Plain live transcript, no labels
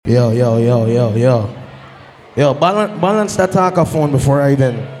Yo, balance that talker-phone before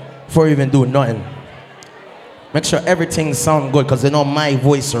you even do nothing. Make sure everything sound good, because you know my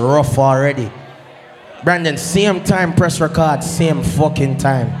voice rough already. Brandon, same time, press record, same fucking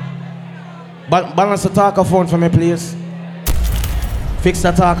time. Balance the talker-phone for me, please. Fix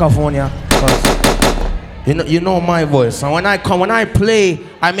the talker-phone, yeah. You know my voice. And when I play,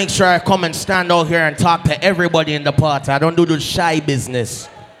 I make sure I come and stand out here and talk to everybody in the party. I don't do the shy business.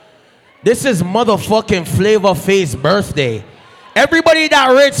 This is motherfucking Flavor Fay's birthday. Everybody that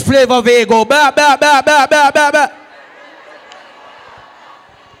rates Flavor Fay go ba.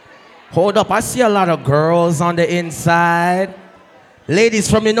 Hold up, I see a lot of girls on the inside. Ladies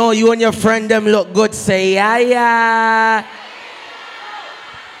from you and your friend them look good, say yeah.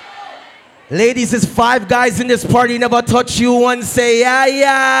 Ladies, it's 5 guys in this party, never touch you one, say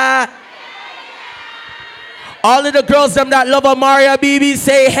yeah. All of the girls them that love Amaria BB,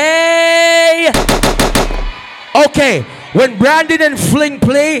 say hey. Okay, when Brandon and Fling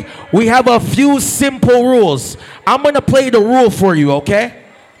play, we have a few simple rules. I'm gonna play the rule for you, okay?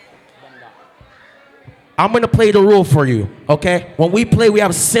 I'm gonna play the rule for you, okay? When we play, we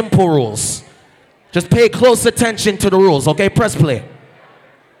have simple rules. Just pay close attention to the rules, okay? Press play.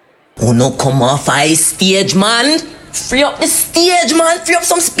 Oh no, come off high stage, man. Free up the stage, man. Free up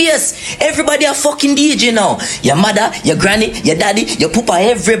some space. Everybody a fucking DJ now. Your mother, your granny, your daddy, your papa,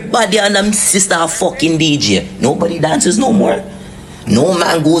 everybody and them sister a fucking DJ. Nobody dances no more. No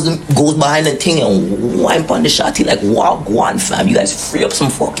man goes behind the thing and whine on the shotty like, wow, go on, fam. You guys free up some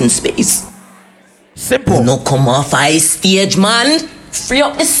fucking space. Simple. Oh no, come off high stage, man. Free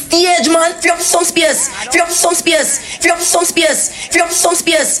up the stage, man. Free up some space. Free up some space. Free up some space. Free up some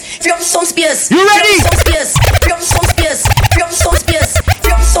space. Free up some space. You ready? Free up some space. Free up some space.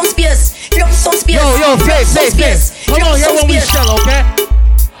 Free up some space. Free up some space. Yo, play. Come on, here when we shell, okay?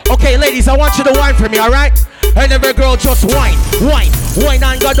 Okay, ladies, I want you to whine for me, alright? And every girl just whine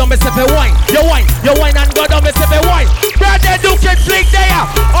and go down, myself a whine. You whine and go down, myself a whine. Brother Duke and Flick there.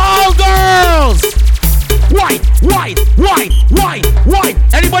 All girls. Whine.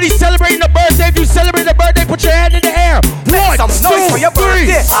 Anybody celebrating the birthday? If you celebrate the birthday, put your hand in the air. 1, 2, 3.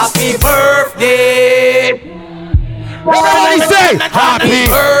 Happy birthday. Everybody say happy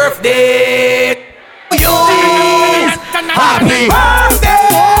birthday to you. Happy birthday.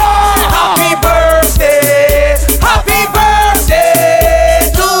 Happy birthday. Happy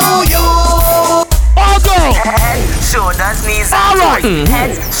birthday to you. All girls. Shoulders, knees, all right.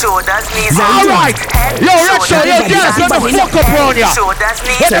 Head, shoulders, knees, all right. Yo, Rexha, yo, Dennis, let me fuck up on ya. Shoulders,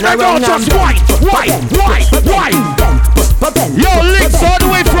 knees, let me go just whine. Yo, Licks all the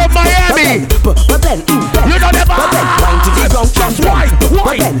way from Miami. You know never. Just whine.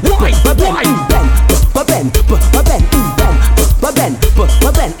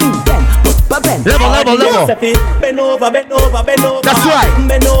 Level. Bend over. That's right.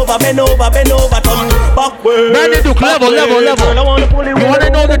 Bend over, turn backward. Brandon Duke, level. You wanna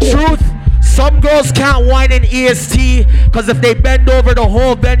know the truth? Some girls can't whine in EST because if they bend over, the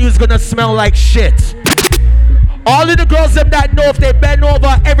whole venue's gonna smell like shit. All of the girls them that know if they bend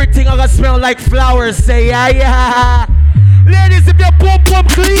over, everything gonna smell like flowers. Say yeah. Ladies, if your pump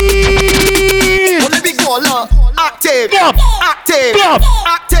clean. Well, let me go, look. Active.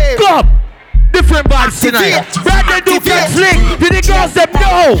 Different vibes tonight. Brandon Duke and Flick. Do the girls them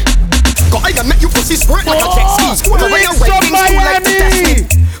know? I can make you pussy squirt like a jet ski.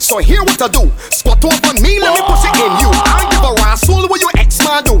 So here what I do. Squat over me, let me push it in you. I give a rascal what your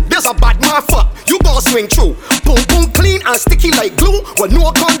ex-man do. There's a bad man fuck, you gonna swing through. Boom, clean and sticky like glue. When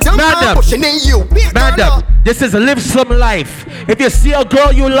no condom, I'm pushing in you. Madam, this is a live some life. If you see a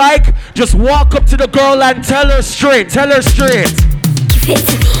girl you like, just walk up to the girl and tell her straight. Give it to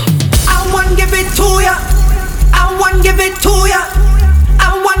me. I want give it to ya. I want give it to ya.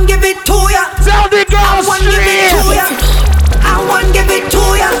 I want give it to ya. Tell the girl straight. I want give it to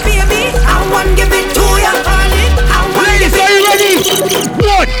ya, baby. I want give it to ya, darling. Ladies, are you ready?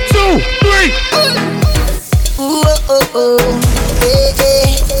 1, 2, 3.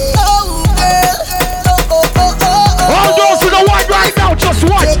 All girls to the one right now, just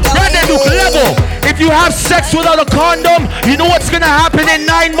one. Brandon Duke, level. If you have sex without a condom, you know what's gonna happen in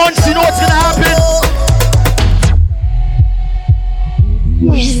 9 months. You know what's gonna happen.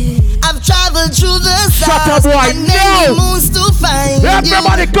 I've traveled through the stars and many moons to find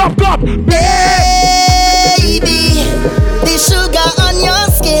everybody you. Come, baby. The sugar on your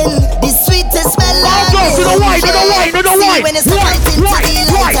skin, the sweetest smell I've ever to the white. When it's right into the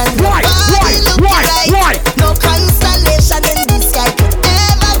light and body look right. No constellation in the sky could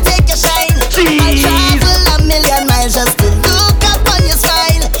ever take your shine. I travel a million miles just to look up on your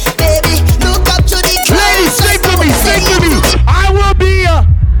smile.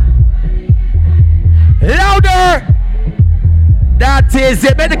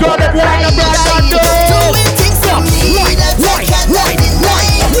 them wine and Brandon Doing things to me that I cannot deny.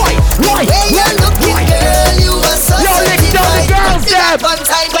 Why? You looking girl, you are so certified. One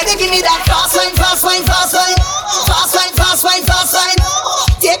time when you give me that fast wine, fast wine, fast wine, fast wine, fast wine, fast wine.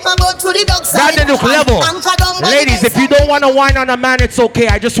 Take my boat to the dog side. Level. Ladies, if you don't want to whine on a man, it's okay.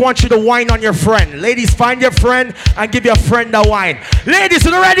 I just want you to whine on your friend. Ladies, find your friend and give your friend a whine. Ladies,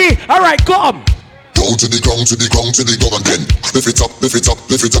 are you ready? All right, come. Go to the ground, to the ground, to the ground again. Lift it up, lift it up,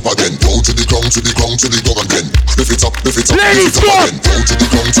 lift it up again. Go to the ground, to the ground, to the ground again. Lift it up, lift it up, lift it up again. Go to the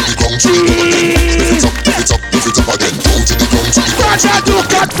ground, to the ground, to the ground again. Lift it up, lift it up, lift it up again. Go to the ground, to the ground, to the ground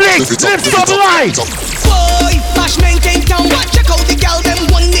again. Lift it up, lift it up, lift it up. Boy, Bashman came down. Check out the gal, them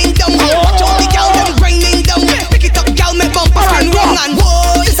winding down. Watch out the gal, them grinding down. Pick it up, gal, me bump and run. And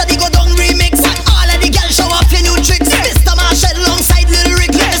boy, this a the go down remix. All of the gal show off your new tricks. Mr. Marshall alongside Lil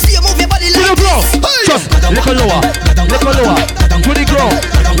Rick. Let us see you move your body like this. Just little lower, little lower, to the ground,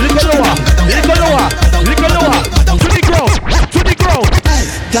 little lower, little lower, little lower, to the ground, to the ground.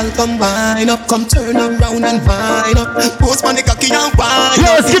 Girl, come wind up, come turn around and wind up. Post on the cocky and wind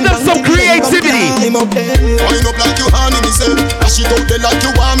up. Let's give them some creativity. Wind up like you honey, me say. Dash it out there like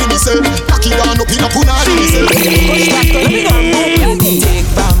you want me say. Cock it down up in a punani, me say. Take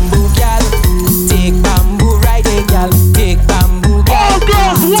bamboo, gal. Take bamboo, ride it, gal. Take bamboo, gal. All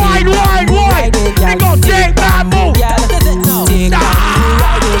girls, wide. They go take bamboo. Take bamboo,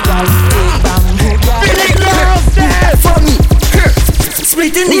 ride it, gal. Take bamboo, gal. Big girls there. For me,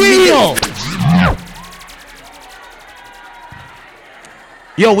 split in the middle.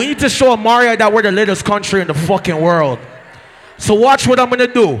 Yo, we need to show Mario that we're the littlest country in the fucking world. So watch what I'm gonna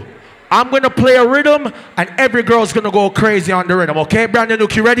do. I'm gonna play a rhythm and every girl's gonna go crazy on the rhythm, okay? Brandon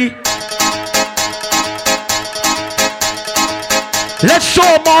Luke, you ready? Let's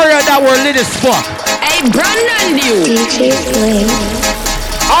show Mario that we're lit as fuck. Hey, Brandon, you. DJ Fling.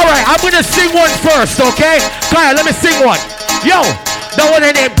 Alright, I'm gonna sing one first, okay? Kyle, let me sing one. Yo, the one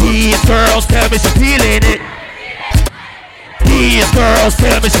in them. These girls tell me she's feeling it. These girls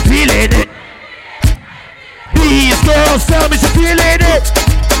tell me she's feeling it. These girls tell me she's feeling it.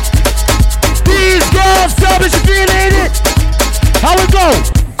 These girls tell me she's feeling it. How we go?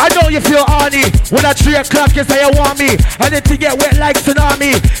 I know you feel horny when at 3 o'clock you say you want me, and then to get wet like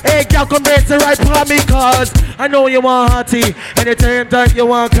tsunami. Hey, girl, come back to right for me, cause I know you want hottie. Anytime that you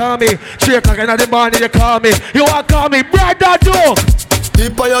want call me, 3 o'clock in the morning you call me. You want call me, Brandon Duke.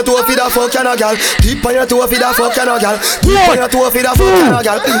 Tip on your toe for the fuck and a gal. Tip on your toe for the fuck and a gal. Tip on your toe for the fuck and a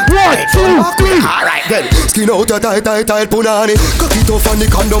gal. 1, 2, 3. Alright then. Skin out a tight punani. Cock it off and the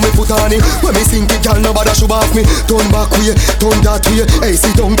condom me put on it. When me sink it, gal, nobody should off me. Turn back way, turn that way. Hey,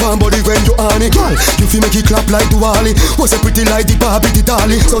 sit down, pan body when you on it. Gal, you feel make it clap like Duali. Was a pretty like the Barbie, the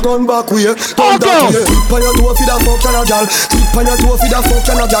dolly. So turn back way, turn that way. Tip on your toe for the fuck and a gal. Tip on your toe for the fuck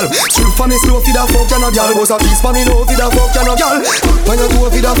and a gal. Strip for me slow for the fuck and a gal. Was a piece for me low for the fuck and a gal.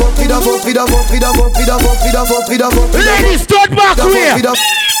 Ladies, turn back here.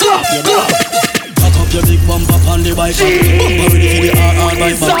 Back up your big bumper on the bike. Bumper ready for the hard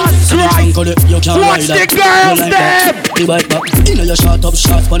bike back. Watch the girls them. The bike back. You know you shot up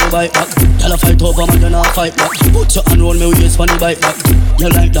shots on the bike back. Y'all fight over man, you not fight back. Put your hand roll me waist on the bike back. You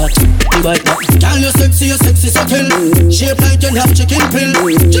like that? The bike back. Girl, you sexy so kill. Shape like you have chicken pill.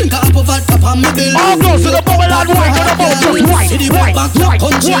 Drink a apple vodka on me bill. All goes to the bubble and white on the boat. Just white. See the bike back, not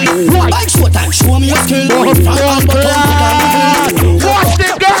country. Bike show time, show me your skill. Watch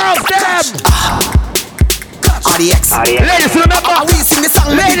the girls them. RDX. Ladies, remember. We sing the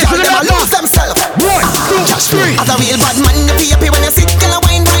song. Ladies, remember. Lose themselves. 1, 2, 3. As a real bad man, you feel happy when you sit, girl,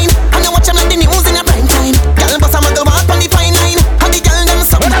 wine. And you watch them like the news in a prime time. Girl, bust a muggle walk on the fine line. And the girl them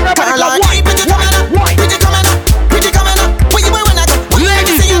suck. Girl, like, hey, pretty coming up. Pretty coming up. Pretty coming up. Where you when I go?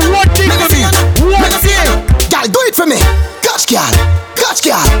 Ladies, do one thing for me. One thing. Girl, do it for me. Catch girl.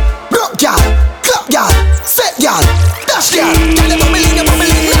 Broke girl. Clap girl. Set girl. Dash girl. Girl, the bubbling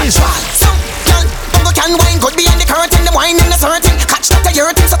natural. Some girl, bungo can wine. Good behind the curtain. The wine in the certain. Catch that to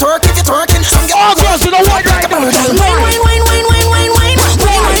your thing. So twerk if you're twerking. Some girl. All girls to the white right now. Wine.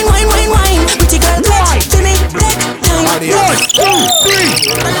 Pretty girl, catch. Give me that time. 1, 2, 3.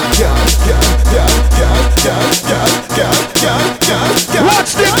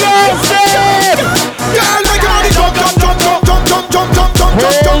 Watch the girls them. Girl, make your body jump.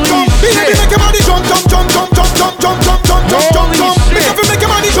 Baby, make your body jump. Make your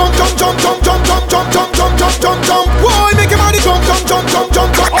body jump. Boy, make your body jump.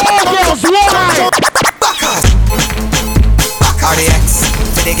 All girls, why? Back RDX.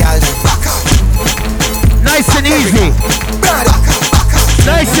 For the girl, back. Nice and easy.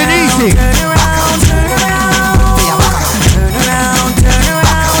 Nice and easy.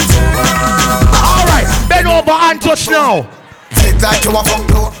 touch now. Flip like you a fuck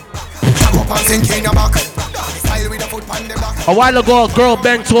door. Tap up and sink in your back. Style with a foot on the back. A while ago, a girl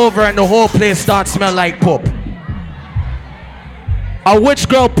bent over and the whole place started smell like poop. A which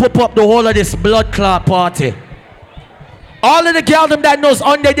girl poop up the whole of this blood clot party? All of the girl them that knows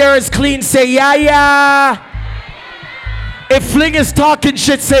under there is clean, say yeah, yeah. If Fling is talking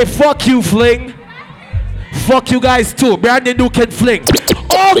shit, say fuck you, Fling. Fuck you guys too. Brandon Duke can Fling.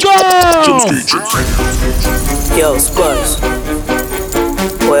 Oh, go! Yo, Spurs.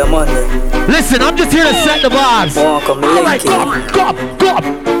 Boy, I'm on there. Listen, I'm just here to set the vibes. Alright, go up.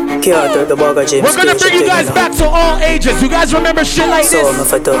 We're gonna bring you guys back to all ages. You guys remember shit like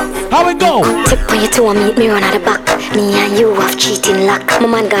this? How it go? Tip on your toe and meet me run out the back. Me and you have cheating luck. My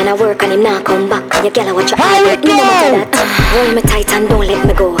man gonna work and him not come back. You girl watch your How it go? Hold me tight and don't let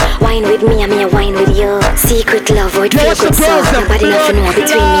me go. Wine with me and me a wine with you. Secret love with feel good song. Nobody nothing know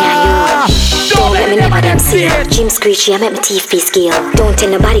between me and you. Don't let me never them see. Jim screechy, I make my teeth feel scale. Don't tell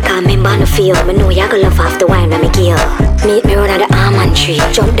nobody cause me no feel. Me know you gonna love after wine when me kill. Meet me run out the almond tree.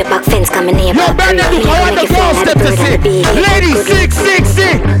 Jump the back fence come in here. Yo, Brandon, I want the girls step to sing. Ladies,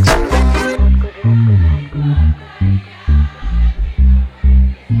 sing.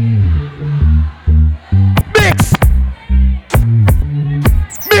 Mix.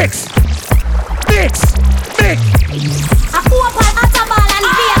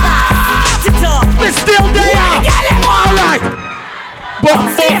 It's still there. All right.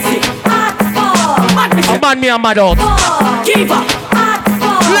 But man, me and my dog. Give up.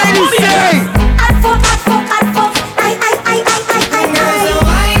 Ladies, say.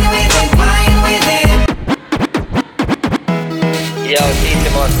 Yo,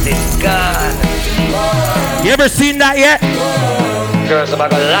 T-Timos is gone. You ever seen that yet? Girls are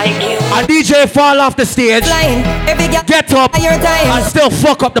gonna like you. A DJ fall off the stage, get up, and still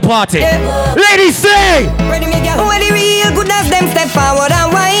fuck up the party. Ladies, say. When the real goodness them step forward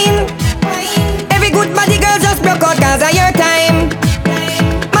and whine. Every good body girl just broke out cause of your time.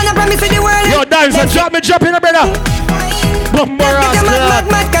 Man, I promise you the world. Yo, dance and drop me, jump in, brother.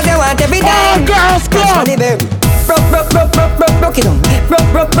 Mad cause you want every time. Oh, girls, go. Broke it on.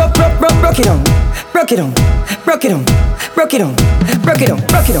 Broke it on. Broke it on. Broke it on. Broke it on. Broke it on. Broke it on.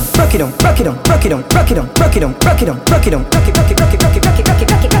 Broke it on. Broke it on. Broke it on. Broke it on. Broke it on. Broke it on. Broke it on. Broke it. Broke it. Broke it. Broke it. Broke it. Broke it.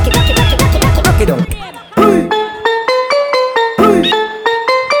 Broke it. Broke it. Broke it. Broke it on.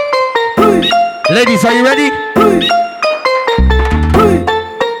 Ladies, are you ready?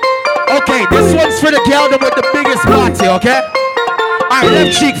 Okay, this one's for the girl that with the biggest party, okay? Alright,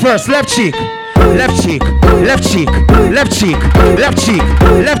 left cheek first, left cheek. Left cheek, left cheek, left cheek, left cheek,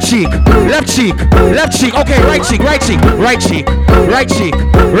 left cheek, left cheek, left cheek. Okay, right cheek, right cheek, right cheek, right cheek,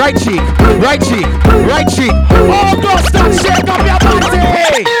 right cheek, right cheek, right cheek. Oh, go stop, shake up your body.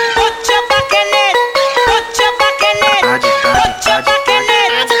 Put your back in it. Put your back in it. Put your back in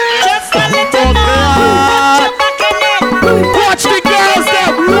it. Just a little more. Put your back in it. Watch the girls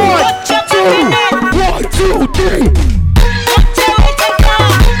that 1, 2, 1, 2, 3.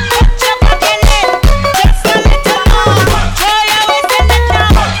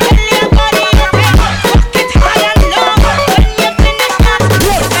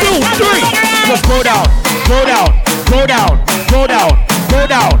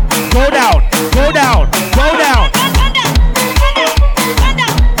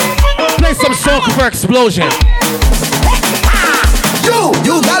 Explosion.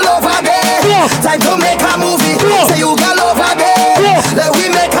 You got love again. Time to make a movie. Say you got love again. Let we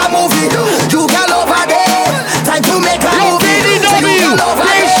make a movie. You got love again. Time to make a movie. Say you got love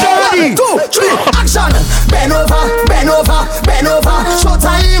again. 1, 2, 3, action. Bend over, bend over, bend over. Show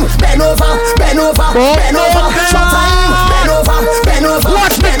time. Bend over, bend over, bend over. Show time. Bend over, bend over.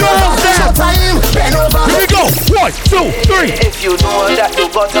 Watch the girls there. Show time. Bend over. Here we go. 1, 2, 3. If you know that you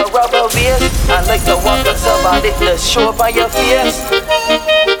got a rubber base, I like to walk up somebody to show up on your face.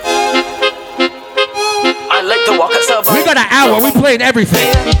 I like to walk up somebody. We got an hour, we playing everything.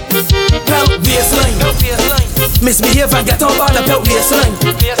 Pelt baseline. Misbehave and get over the pelt baseline.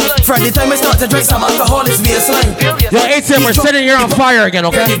 From the time I start to drink some alcohol, it's baseline. Yo, ATM, we're sitting here on fire again,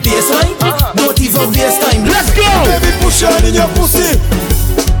 okay? Baseline, don't even waste time. Let's go! Baby, push on in your pussy.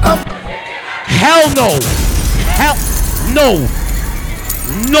 Hell no. Hell no.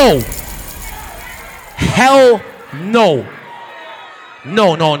 No. Hell no.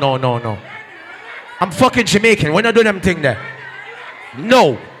 No. I'm fucking Jamaican. We're not doing them thing there.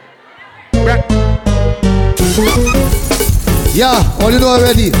 No. Yeah, all you know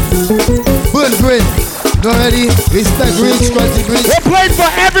already. Burn brain. You know already? Respect rich, quality rich. We're playing for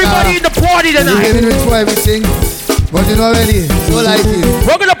everybody in the party tonight. We're giving it for everything. But you know already, so like it.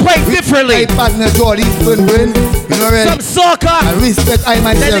 We're gonna play differently. My partner Jordy, Twin Brain. You know already. Some soca. I respect I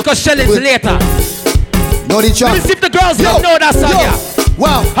myself. Then you go shellings later. Know the chop. Let me see if the girls don't know that song. Yeah.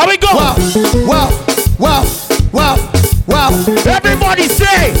 Wow. How we go? Wow. Wow. Wow. Wow. Wow. Everybody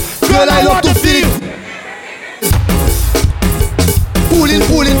say, girl, I love to feel it. Pulling.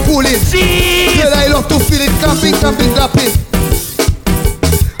 Jeez. Girl, I love to feel it. Clamping. Clamping.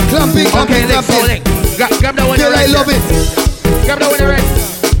 Okay, let's go. Grab that one. Girl, I love it. Grab that one right.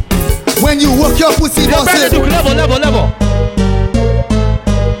 When you work your pussy, boss it. Level.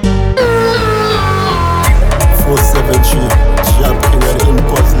 473, Jab King and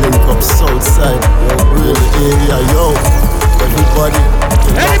Impulse link up Southside. Real area, yo.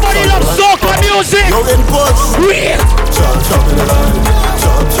 Everybody loves soca music. Yo, Impulse. Real. Chop in the line.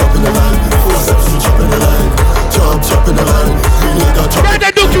 Chop in the line. 473, chop in the line. Chop in the line.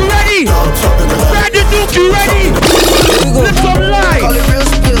 Brandon Duke, you ready? Brandon Duke, you ready? Lift up live. Call it real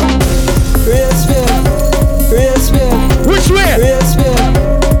spill. Which way? Real spill.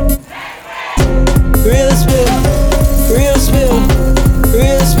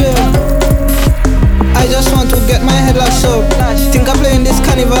 I just want to get my head lashed up. Think I'm playing this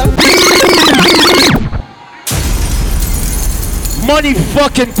carnival? Money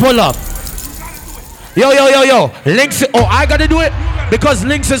fucking pull up. Yo. Links. Oh, I gotta do it because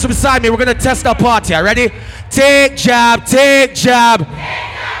Links is beside me. We're gonna test our party. Ready? Take jab. Take jab.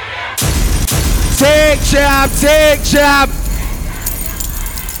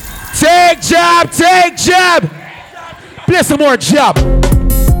 Play some more jab.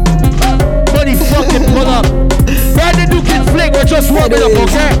 Money fucking pull up. Brandon Duke and Fling, we're just warming up,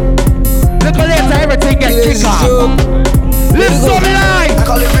 okay? Look at later, everything get kicked off. Live some line.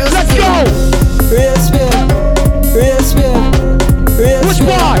 Let's go. Real spill. Which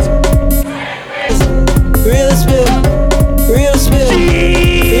part? Real spill.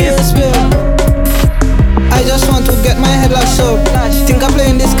 I just want to get my head lashed up. Think I'm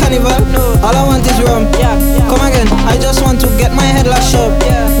playing this carnival? All I want is rum. Come again. I just want to get my head lashed up.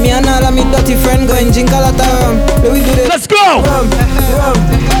 Me and all of me dirty friend going drink a lot of rum. Let me do this. Let's go. Rum.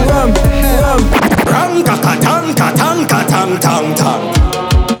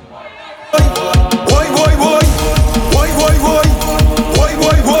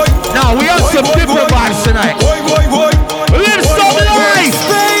 Now we have some different vibes tonight. Live some life.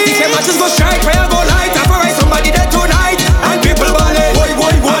 Matches go strike, fire go light. Operate somebody there tonight, and people balling.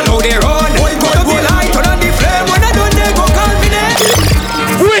 I know they run. Put up the light, turn on the flame. When I don't, they go confident.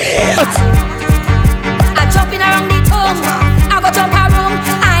 I'm jumping around the tongue. I go jump around.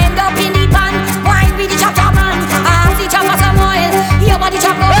 I end up in the pan. Wine with the chopper man. I see chopper some oil. Your body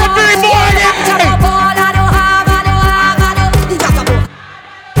chopper ball. Every morning. Chopper ball. I don't have. The chopper ball.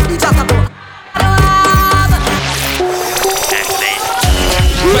 I don't have.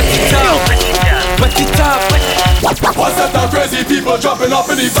 What's that crazy people jumping up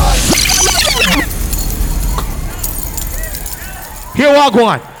in the van? Here I go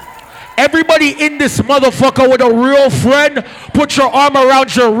on. Everybody in this motherfucker with a real friend, put your arm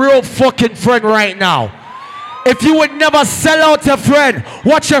around your real fucking friend right now. If you would never sell out a friend,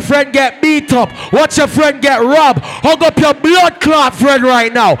 watch your friend get beat up, watch your friend get robbed, hug up your blood clot friend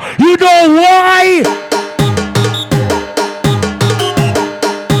right now. You know why?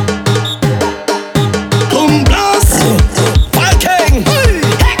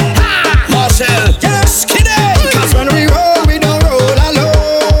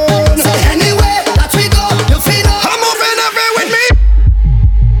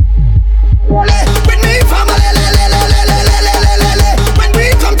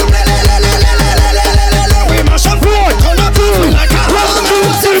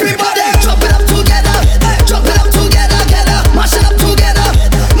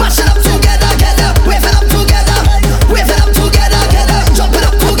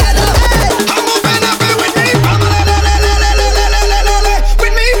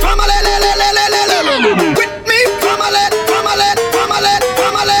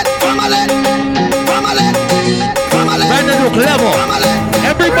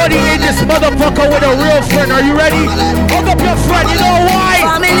 Motherfucker with a real friend, are you ready? Hook up your friend, you know why?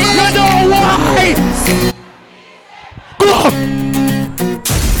 You know why? Go!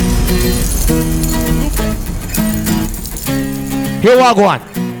 Here I go on.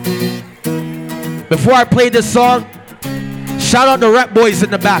 Before I play this song, shout out the rap boys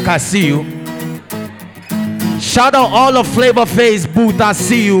in the back, I see you. Shout out all the Flavor Phase booth, I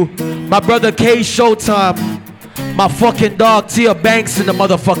see you. My brother K Showtime. My fucking dog Tia Banks in the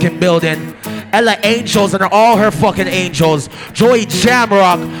motherfucking building. Ella Angels, and they're all her fucking angels. Joey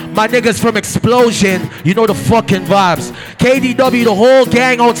Jamrock, my niggas from Explosion, you know the fucking vibes. KDW, the whole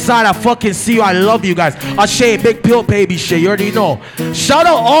gang outside, I fucking see you, I love you guys. Ashay, Big Pill Baby shit, you already know. Shout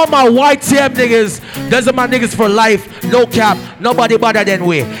out all my YTM niggas, those are my niggas for life, no cap, nobody better than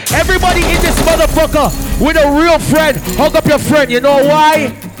we. Everybody in this motherfucker with a real friend, hug up your friend, you know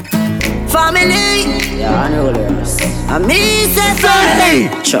why? Family. Yeah, I know this. I me say family.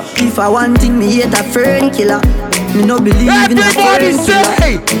 Sure. If I want thing, me hate a friend killer. Me no believe in a everybody friend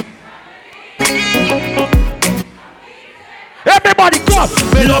say. Everybody come.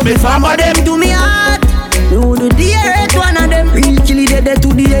 Me love me family. Them do me hard. Me would do the hurt one of them. Real killy dead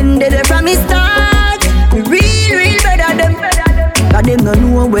to the end, dead from me start. Me real better them. Cause them no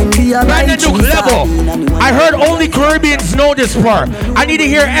know when we are right level. I heard only Caribbeans know this part. I need to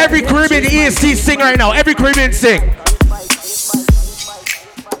hear every Caribbean ESC sing right now. Every Caribbean sing.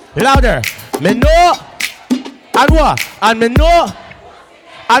 Louder. Me know. And what? And me know.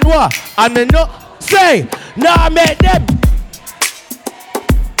 And what? And me know. Say. Nah, I met them.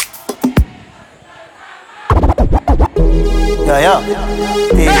 Yeah.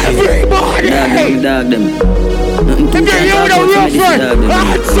 Everybody. Dog them. If you're here with a real friend,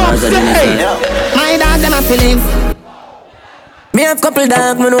 hands up, say. My dog them a feeling. Me have couple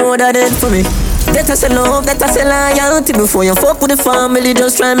dog, me know that it for me. That I say love, that I say loyalty. Before you fuck with the family,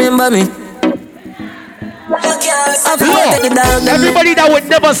 just try remember me. Everybody that would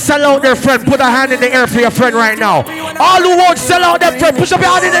never sell out their friend, put a hand in the air for your friend right now. All who won't sell out their friend, push up your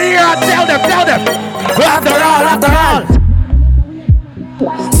hand in the air and tell them. After all.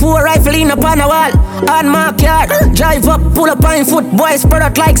 4 rifle in upon a wall, on my yard. Drive up, pull up on foot, boys spread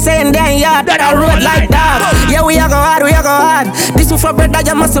out like saying damn yard. That I road like that. Yeah, we a go hard. This one for bread that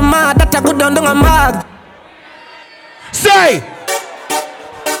you must have mad. That I could down a mag. Say!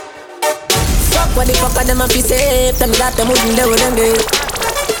 Fuck what the fuck are them a be safe. Them got them wouldn't do them good.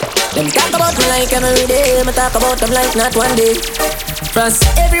 Them talk about me like every day. Me talk about them like not one day. Plus,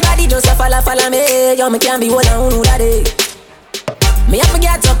 everybody just a follow me. Yo, me can't be one on who that day. Me have to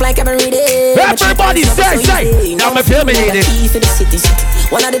get up like every day. Everybody say. Now me feel me need it.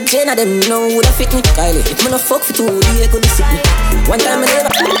 One of the gen of them know who that fit me. Kylie, if me no fuck for 2 days, could sit me. One time I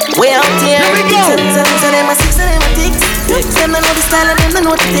never. Way out here. Here we go. Them a 6 and them a 6. Them know the style and them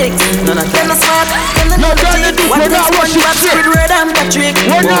know the text. None of them a smart. Them know the trick. What next one you have with red and Patrick.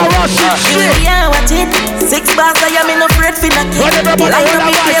 We're not rushing shit. Yeah, watch it. 6 bars I am in no afraid for knock it. Like a big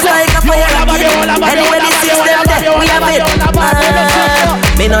like a fire rocket. Anyway the system there, we have it.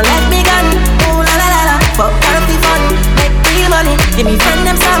 Me no let me gun. Ooh la la la la. Fuck happy fun. Make real money. Give me friend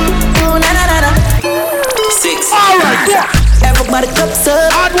them some. Ooh la la la la. 6. Alright, go. Everybody cups up.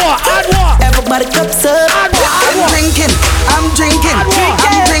 Add what? Everybody cups up. I'm drinking.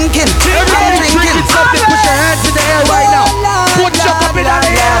 Everybody drinking something. Put your hands in the air right now. Put your cup in the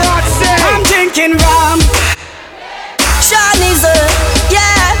air and say. I'm drinking rum. Shawnee's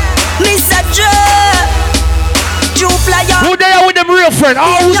yeah. Mr. Joe. Who there with them real friend?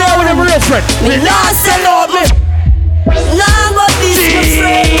 Who there with them real friend? We not sell out me. Nah, but this my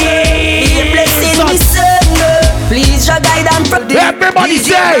friend. Be a blessing, me son. Please, your guide and protect. Everybody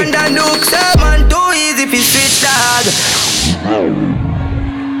say. And look, man, too easy for switch dog.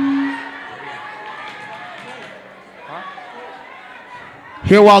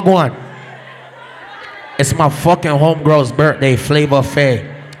 Here we go on. It's my fucking homegirl's birthday, Flavor Faye.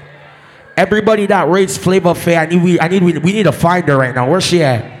 Everybody that rates Flavor Faye, we need to find her right now. Where's she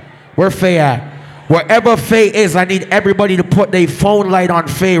at? Where Faye at? Wherever Faye is, I need everybody to put their phone light on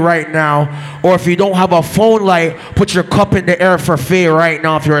Faye right now. Or if you don't have a phone light, put your cup in the air for Faye right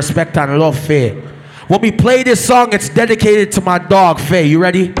now if you respect and love Faye. When we play this song, it's dedicated to my dog, Faye. You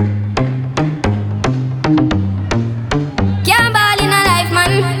ready? Can't ball in a life,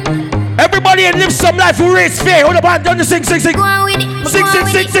 man. Everybody and live some life. Who rates Faye? Hold up, man. Don't you sing. Go on with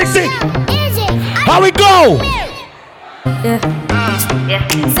it. Sing. How we go? Yeah.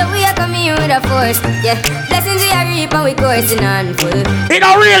 So we are coming here with a force. Yeah. Blessings we are reap and we coursing on full. In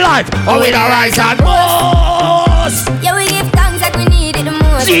our real life, we don't rise and boast. Yeah, we give thanks like we need it the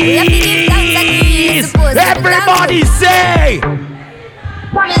most. We have to give thanks like we need it supposed. Everybody say.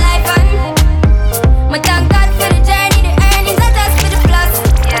 My life on. My thank God for the journey, the earnings are just for the plus.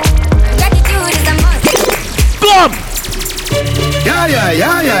 Yeah. Gratitude is a must. Come.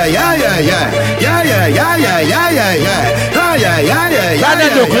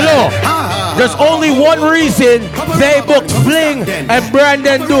 There's only one reason they booked Fling and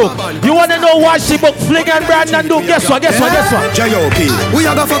Brandon Duke. You wanna know why she booked Fling and Brandon Duke? Guess what? J.O.P. We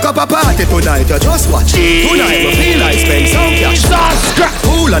are gonna fuck up a party tonight, you just watch. Tonight we feel like spend some cash.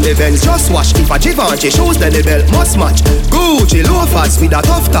 Cool on the Benz, just watch. If a Givenchy shoes, then the belt must match. Gucci loafers with a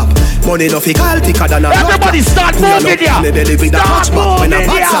tough top. Money no fi call thicker than a everybody start moving ya. Start moving. When a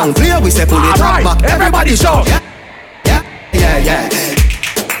bad sound clear, we say pull it back. Everybody shout. Yeah.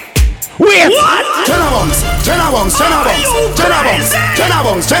 Wait. What? Jenna Bungs. Ravers, Jenna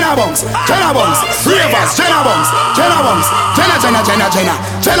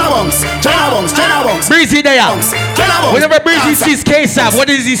Bungs. Breezy there. Whenever Breezy sees K-Sap, what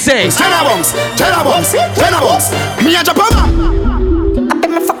does he say? Jenna Bungs. Me and Japan. I bet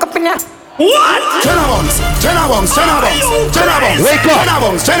me fuck up in ya. What? Jenna Bungs. Wake up.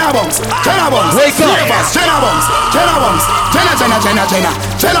 Jenna Bungs. Wake up. Ravers, Jenna Bungs.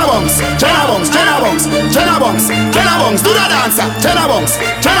 Do the dancer. Jenna Bungs.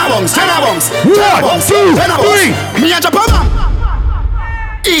 1, 2, 3. Me and Japan.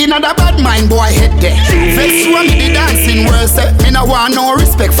 In a bad mind boy head there. Vex run the dancing world say. Me no want no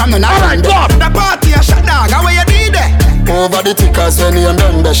respect from none of them. The party a shot dog. How you did there? Over the tickers when you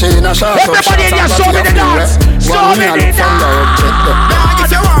done the shade in a shot. Everybody in here, show me the dance. Show me the dance. Dog, if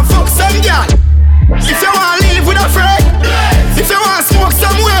you want fuck some girl, if you want live with a friend, if you want smoke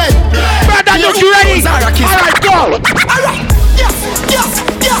some way, brother, look, you ready? Alright, go. Alright, yes.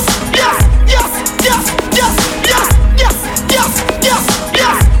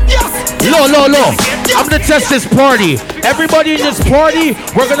 Low. I'm gonna test this party. Everybody in this party,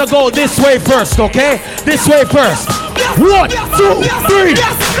 we're gonna go this way first, okay? This way first. 1, 2, 3.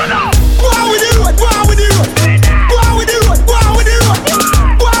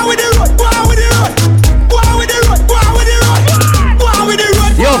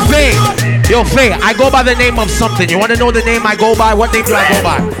 Yo, Faye, I go by the name of something. You wanna know the name I go by? What name do I go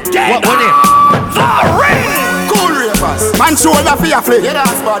by? What name? Man shoulder for your flick. Yeah,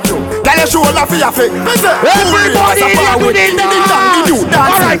 that's bad too. Tell your shoulder for your flick. Everybody in here with the dance.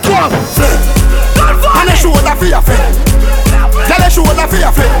 Alright, come. Man your shoulder for your flick. Tell your shoulder for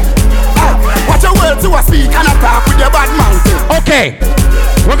your flick. Watch your words to a speak and a talk with your bad mouth. Okay,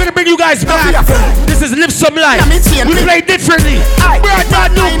 we're gonna bring you guys back. This is Live Some Life. We play differently.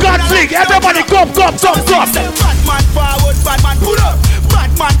 Brandon Duke got Fling. Everybody come. Bad man forward, bad man pull up.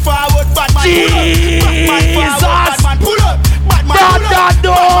 Bad man forward, bad man pull up. Bad man forward, bad man pull up. Bad man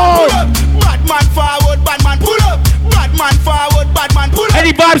pull up. Bad man forward, bad man pull up. Bad man forward, bad man pull up.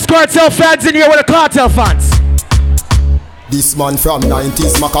 Any Vibes Cartel fans in here with the Cartel fans? This man from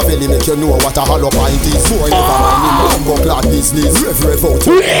 90s, Machiavelli make you know what a hollow pint is. Boy never mind him, bumbo clad business. Rev out.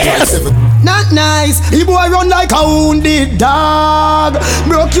 Yes. Not nice. The boy run like a wounded dog.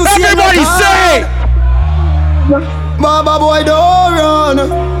 Broke you. Everybody say. Baba boy don't run.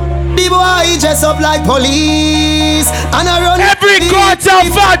 The boy dress up like police and I run. Every Cartel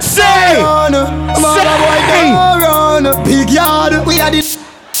fan say. Baba boy don't run. Big yard. We are the.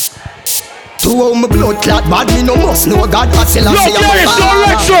 To my blood clot bad, me no must know God. I say I'm so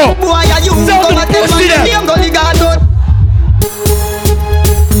retro. Boy, are you come at them and name go ligado.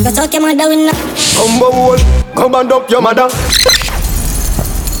 Go talk your mother with Come and up your mother.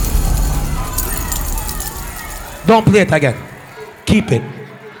 Don't play it again. Keep it.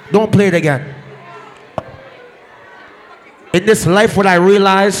 Don't play it again. In this life, what I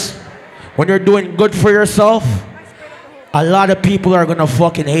realize, when you're doing good for yourself, a lot of people are gonna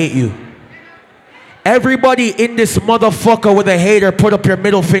fucking hate you. Everybody in this motherfucker with a hater, put up your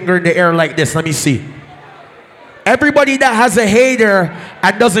middle finger in the air like this. Let me see. Everybody that has a hater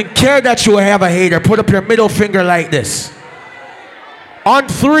and doesn't care that you have a hater, put up your middle finger like this. On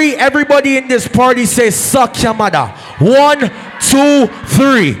 3, everybody in this party say suck your mother. 1, 2,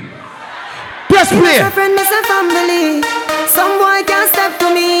 3. Press play. Some boy can't step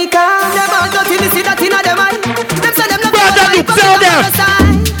to me, cause them all dirty, me see that in a them eye. Them say them not Brother, tell them.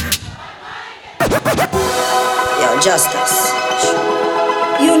 Yo, Justice.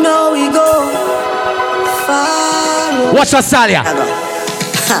 You know we go far. What's your Salia?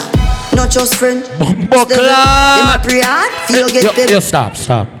 Not just friend. Bumbuckla. Feel get yo, stop.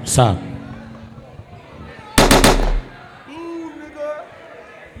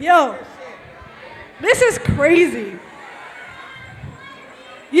 Yo, this is crazy.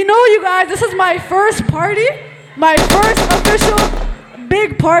 You know, you guys, this is my first party, my first official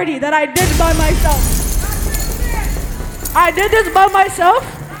big party that I did by myself. I did this by myself,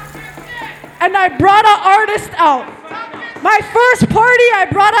 and I brought an artist out. My first party, I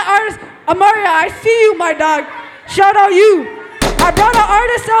brought an artist. Amaria, I see you, my dog. Shout out you. I brought an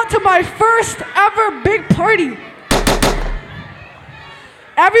artist out to my first ever big party.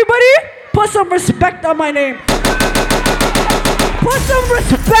 Everybody, put some respect on my name. Put some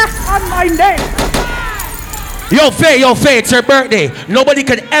respect on my name. Yo, Faye, it's your birthday. Nobody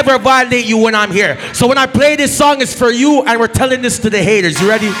can ever violate you when I'm here. So when I play this song, it's for you, and we're telling this to the haters. You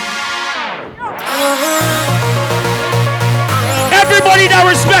ready? Everybody that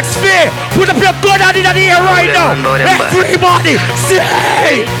respects Faye, put up your gun out in the air right now. Everybody,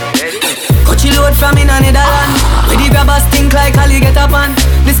 say! Coachy load from in Netherlands. Where the grabbers think like Ali get up on.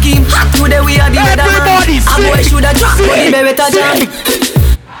 The scheme hot today we are the weatherman. Everybody, a boy shoulda drop, but the baby better jam.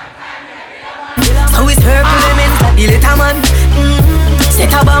 So it's her element like the little man.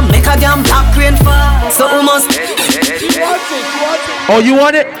 Set a bomb, make a damn black rain fall. So almost. Oh, you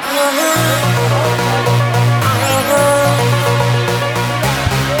want it?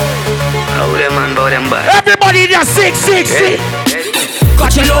 Everybody in there, sing.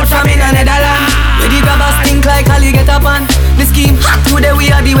 Got your load from in Netherlands. Where the grabbers think like Ali get up on. The scheme hot today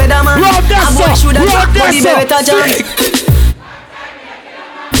we are the weatherman. A boy shoulda drop, but the baby better jam.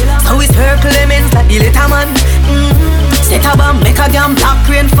 So it's her elements like the little man. Set a bomb, make a damn black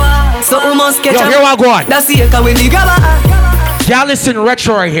rain fall. So almost get yo, here I go on. That's the echo when the grabber. Y'all listen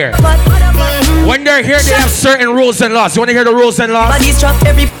retro right here. When they're here, they have certain rules and laws. You want to hear the rules and laws? Bodies drop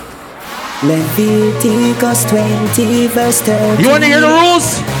every. Leviticus 20 verse 30. You want to hear the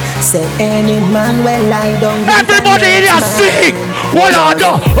rules? Say any man will lie down. Everybody in here sing. What I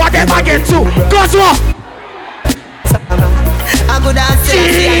do? What if I get to? Cause what? I could have said,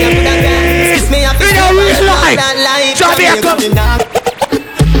 I could have done. Me up in real life. Jamaica.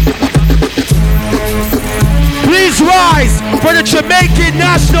 Please rise for the Jamaican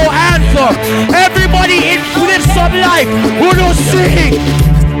national anthem. Everybody in Live Some Life who don't sing.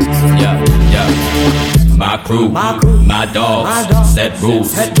 Yeah. My crew, my dogs, set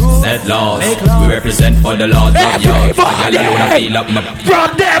rules, set laws. We represent for the laws of yours.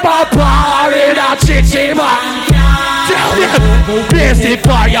 From them a power in a chichi man. Tell them, place the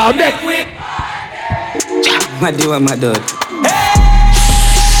fire, make we. My dude.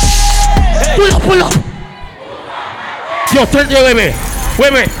 Pull up. Yo, wait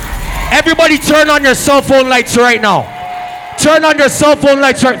a minute. Everybody turn on your cell phone lights right now. Turn on your cell phone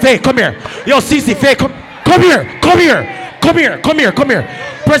lights right. Faye, come here. Yo, Cece, Faye, come here.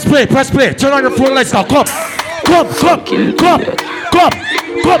 Press play. Turn on your phone lights now. Come. Get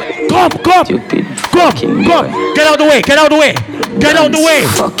out the way.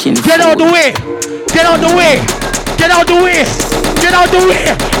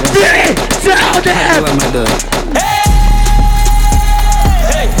 Faye, tell them.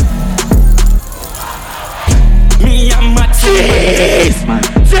 Me and my Please,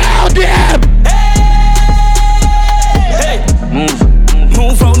 tell them. Hey.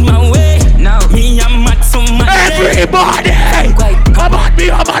 Move out my way. Now me and Max on my everybody. Come on, me,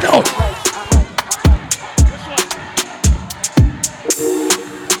 I'm on.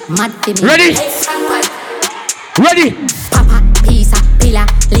 Ready? Papa, pizza, pilla,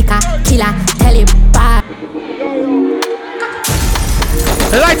 liquor, killer, tell him bye.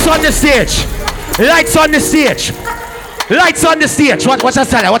 Lights on the stage. What's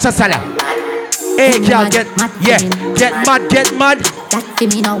that sound? Hey, girl, get mad.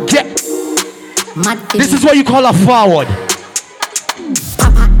 This is what you call a forward.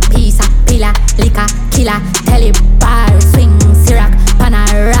 Papa, pizza, pilla, liquor, killer, tell him bye. Swing, syrup,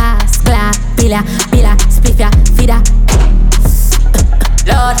 panaras, glass, pilla, spliffia, feeder.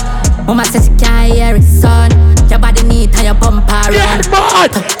 Lord, mama says you can't hear it, son. Your body neat and your bumper run. Get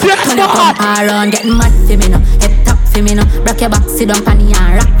mad! Turn your bumper run. Get mad for me now. Head top for me now. Rock your back, sit down, panty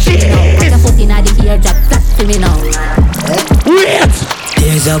and rock. Put your foot in the ear, drop flat for me now. Wait!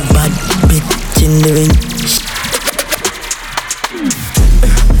 There's a bad bitch in the ring.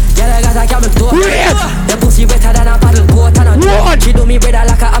 The pussy wetter than a paddle boat and a she do me better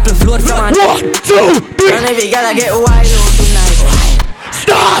like a apple float from a 1, 2, 3. And every girl I get wild out tonight.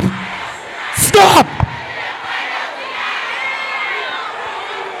 Stop!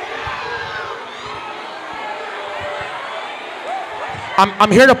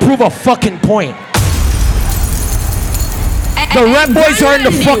 I'm here to prove a fucking point. The Red Boys are in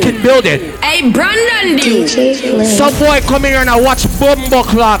the fucking building. Hey, Brandon, dude. Some boy come here and I watch bumbo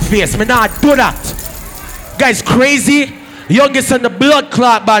clot face. Me not do that. Guys crazy. Youngest and the blood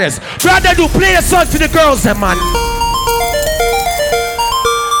clot baddest. Brandon, do play a song for the girls, then, man.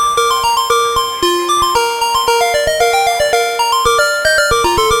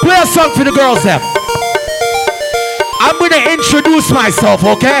 Play a song for the girls, then. I'm gonna introduce myself,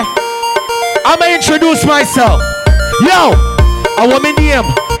 okay? I'm gonna introduce myself. Yo, I want me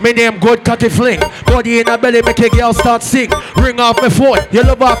name good cocky fling. Body in a belly make a girl start sing. Ring off my phone, you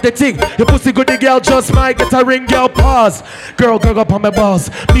love off the thing. Your pussy good, the girl just might get a ring, girl pause. Girl up on my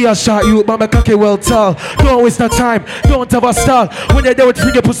balls. Me a shot you, but my cocky well tall. Don't waste no time, don't have a stall. When you do it,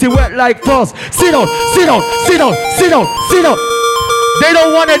 fling your pussy wet like falls. Sit down, sit down, sit down, sit down, sit down. They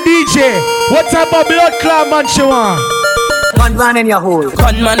don't want a DJ. What type of blood clot man she want? Gunman in your hole.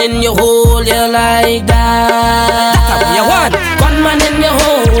 Gunman in your hole, you like that. That's what you want. Gunman in your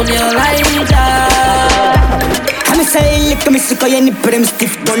hole, you like that. Come say, lick me sick, you nip them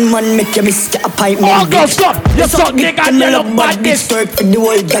stiff. Gunman make you miss your pipe. Oh, go stop. You suck nigga, you look bad this. Start for the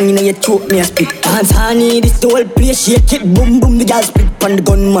whole gang, you know you choke me a spit. Dance honey, this the whole place, shake it. Boom, boom, the girl split on the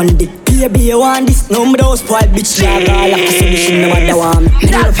gunman dick. Baby, you want this? No, me don't spoil bitch. Yeah, like a solution, no matter what. Me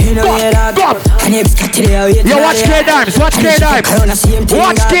never feel no way that. And it's got to the yo, watch K-Dimes, watch K-Dimes.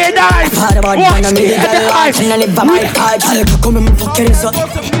 Watch K-Dimes. Watch K-Dimes. And I live by my car. Come and fuck it up.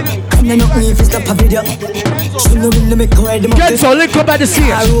 And I know me if it's not a video. So no me make her ride them up. Get so link up at the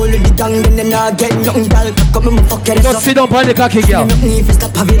scene. I roll with the gang, then I get nothing, girl. Come and fuck it up. Just sit down on the cocky, girl. So no me if it's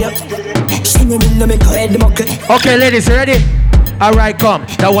not a video. So no me make her ride them up. Okay, ladies, you ready? Alright, come,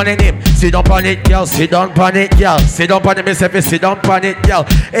 that one in him. Sit down on it, girl. Sit down on it, girl. Sit down on it, myself. Sit down on it, girl.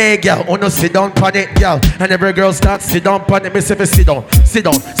 Hey, girl, oh no, sit down on it, girl. And every girl starts sit down on it, myself. Sit down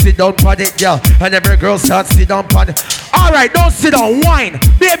on it, girl. And every girl starts sit down on it. Alright, don't sit down, wine,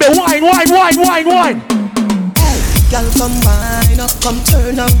 baby, wine. Girl, come wine up, come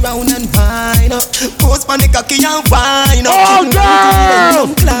turn around and wine up. Pose on the cocky and wine up. Oh,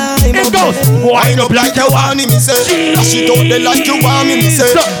 girl! It goes. Wine up like you want me, say. Dash it out there like you want me,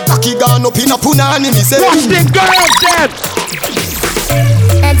 say. Cocky gone up in a punani, me say. Watch the girls, them.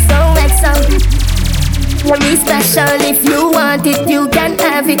 XOXO. Be special if you want it, you can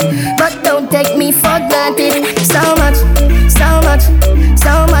have it. But don't take me for granted. So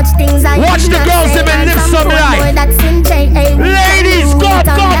much things I watch the girls, them and live some life. Ladies, go.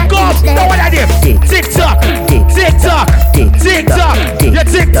 Know what I did? Tick-tock. You tick-tock.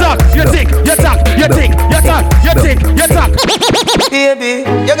 Baby,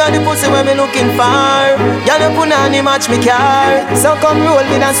 you got the pussy where me looking for. You no punani match me car. So come roll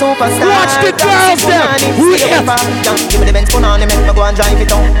with a superstar. Watch the girls, them. Give me the Benz punani, make me go and drive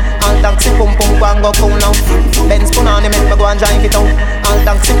it on. All taxi pum pum go and go cool now. Benz punani, make me go and drive it on. All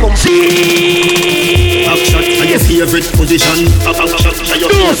taxi pum. Backshot to your favorite position. Backshot to your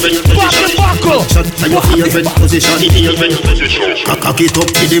favorite position. Backshot to your favorite position. Cock it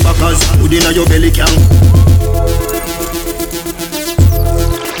up to the backers. Put in your belly can.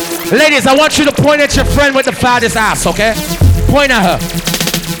 Ladies, I want you to point at your friend with the fattest ass, okay? Point at her.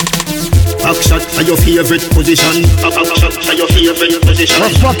 Backshot to your favorite position. Backshot to your favorite position.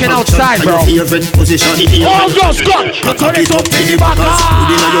 We're fucking outside, bro. Favorite position. All girls, go. Cock it up to the backers.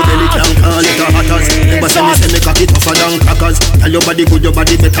 Put in your belly can. Call it a hatters. Never say me say me cock it tougher than crackers. Tell your body good, your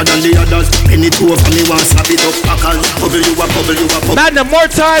body better than the others. Penny two for me, want slap it up, packers. Bubble you up. Man, the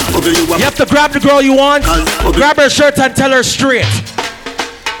more time, you have to grab the girl you want. Grab her shirt and tell her straight.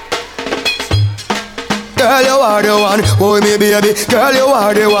 Girl, you are the one. Boy, me baby. Girl, you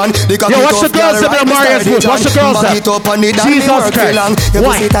are the one. Yo, watch the girls in the Marius booth. Watch the girls up. Jesus Christ.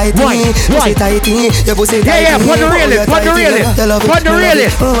 Why? Yeah, put the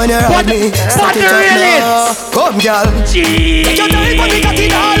realist. Come, girl. Jeez.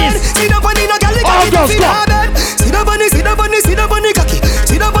 All girls, come.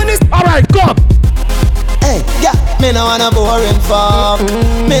 Alright, come. Hey, yeah, me no want a boring fuck.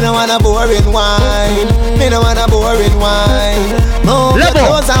 Me no want a boring wine. Me no want a boring wine. No, Level,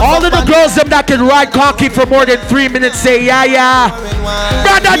 all of the girls them that can ride cocky for more than 3 minutes say yeah.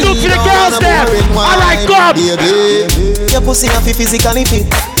 Brother, do for the girls there. Alright, come. Your pussy not fi physically fit.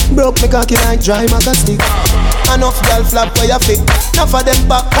 Broke me cocky like dry maca stick. Enough girl flap for your feet. Enough of them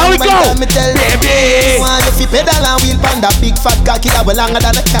back. How we go? Me tell baby, want you fi pedal and wheel pan that big fat cocky that way longer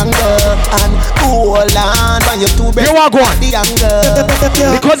than a kangaroo. And hold on, when you two here we go on.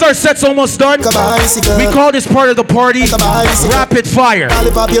 Because our set's almost done, we call this part of the party rapid fire.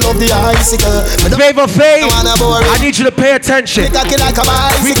 Favor Faye, I need you to pay attention.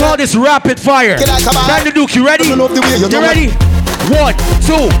 We call this rapid fire. Man the Duke, you ready? You ready? 1,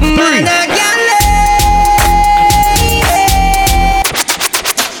 2, 3.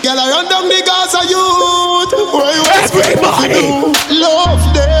 Girl, I run down the Gaza youth. Everybody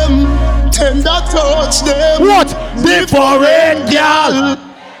love them, tender touch them. What? The foreign girl.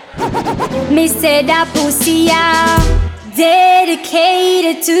 Me say that pussy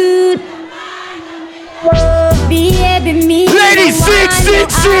dedicated to baby me. Ladies, sing.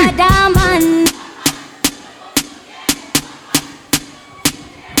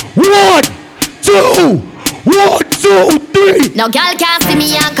 2, 1, 2, 3. No girl can't see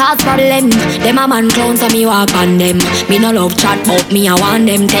me and cause problem. Them a man clown so me walk on them. Me no love chat but me I want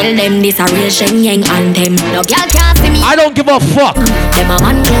them. Tell them this a real Sheng Yang anthem. No girl can't see me. I don't give a fuck. Them a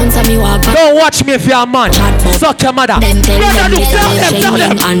man clown so me walk on. Don't watch me if you're a man. Suck your mother. Them tell Brother, them look, this a real Sheng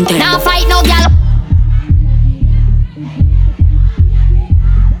Yang anthem. Now fight no girl.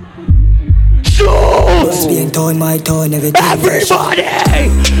 Just being torn, my tone, everything. Everybody!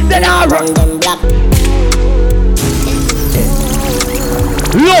 Then I run them black.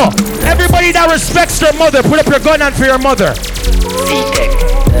 Look, everybody that respects their mother, put up your gun on for your mother.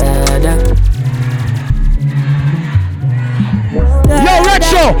 Yo,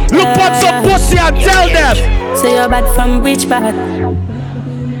 Retro, look what's up, pussy, and tell them. Say you're bad from which part?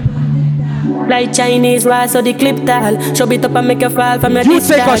 Like Chinese rice or the clip tall. Show it up and make you fall from your disc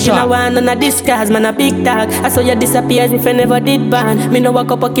tag. You know one on a disguise, man a big tag. I saw you disappear as if I never did ban. Me no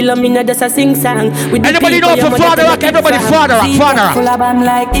walk up a kilo, me no just a sing song. Anybody know for Father Rock? Everybody Father Rock, Father Rock. Full of bam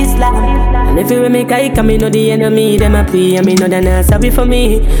like Islam. And if you make I come, me know the enemy. Them a pray and me know they're not sorry for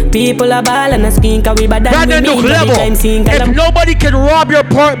me. People are ball and a skin cause we bad than Brandon me. level. If nobody can rob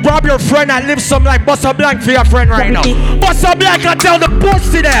your friend and live some like Busta Blank for your friend right now. Busta Blank can tell the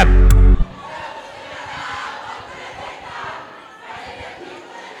pussy them.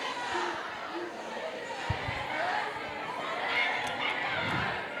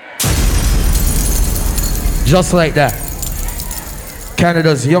 Just like that.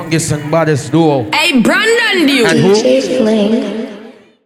 Canada's youngest and baddest duo. Hey, Brandon, and who? FLING.